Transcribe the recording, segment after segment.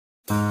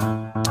Hi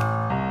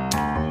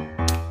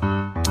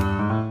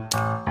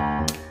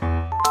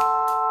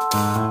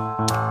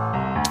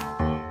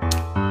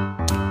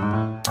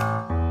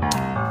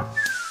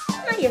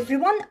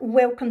everyone,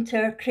 welcome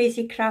to our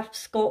Crazy Craft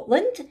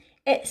Scotland.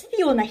 It's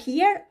Fiona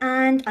here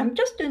and I'm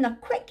just doing a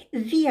quick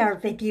VR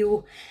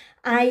video.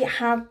 I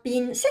have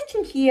been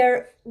sitting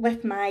here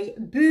with my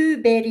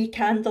Boo Berry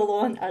candle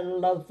on. I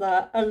love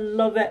that, I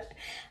love it.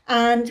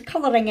 And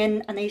colouring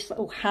in a nice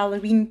little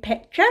Halloween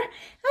picture.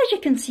 As you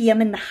can see,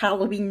 I'm in the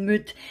Halloween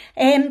mood.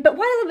 But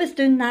while I was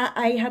doing that,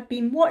 I have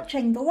been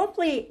watching the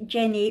lovely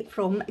Jenny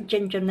from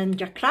Ginger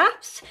Ninja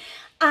Crafts.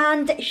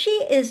 And she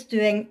is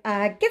doing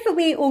a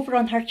giveaway over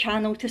on her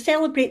channel to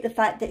celebrate the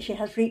fact that she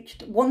has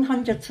reached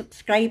 100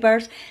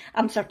 subscribers.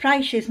 I'm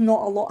surprised she's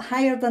not a lot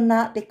higher than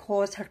that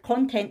because her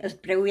content is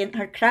brilliant,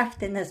 her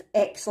crafting is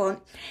excellent.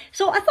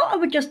 So I thought I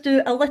would just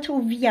do a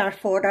little VR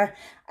for her.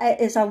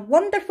 It is a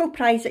wonderful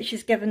prize that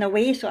she's given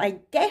away, so I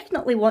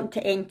definitely want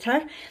to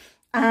enter.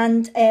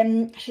 And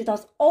she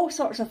does all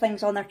sorts of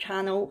things on her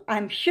channel.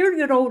 I'm sure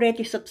you're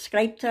already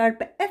subscribed to her,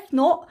 but if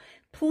not,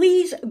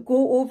 please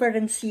go over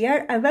and see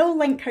her. I will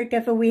link her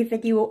giveaway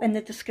video in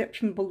the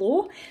description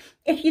below.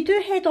 If you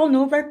do head on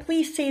over,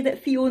 please say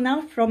that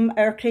Fiona from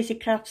our Crazy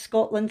Craft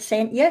Scotland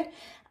sent you,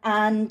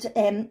 and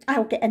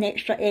I'll get an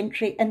extra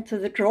entry into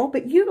the draw,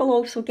 but you will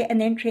also get an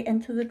entry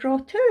into the draw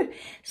too.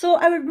 So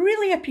I would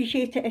really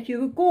appreciate it if you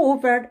would go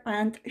over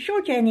and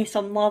show Jenny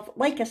some love.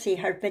 Like I say,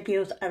 her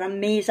videos are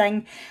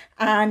amazing,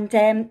 and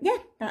yeah,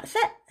 that's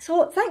it.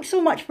 So thanks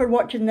so much for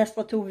watching this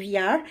little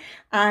VR,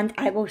 and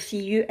I will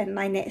see you in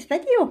my next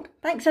video.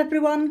 Thanks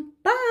everyone,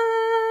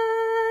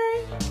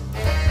 bye!